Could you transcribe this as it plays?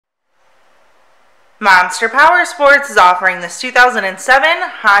Monster Powersports is offering this 2007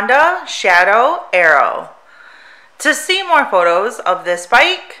 Honda Shadow Aero. To see more photos of this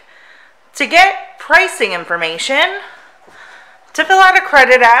bike, to get pricing information, to fill out a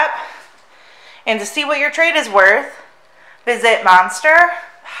credit app, and to see what your trade is worth, visit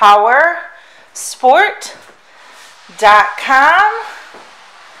monsterpowersport.com.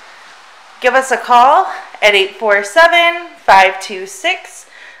 Give us a call at 847-526-0500,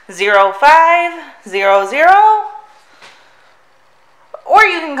 or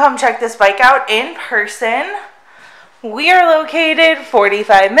you can come check this bike out in person. We are located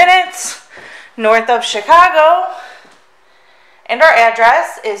 45 minutes north of Chicago, and our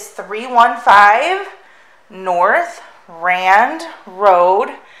address is 315 North Rand Road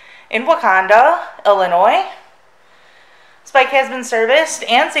in Wauconda, Illinois. This bike has been serviced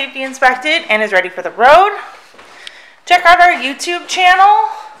and safety inspected and is ready for the road. Check out our YouTube channel,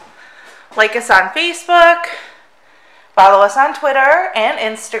 like us on Facebook, follow us on Twitter and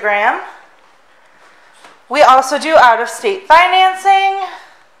Instagram. We also do out-of-state financing,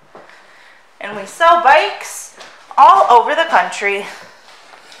 and we sell bikes all over the country.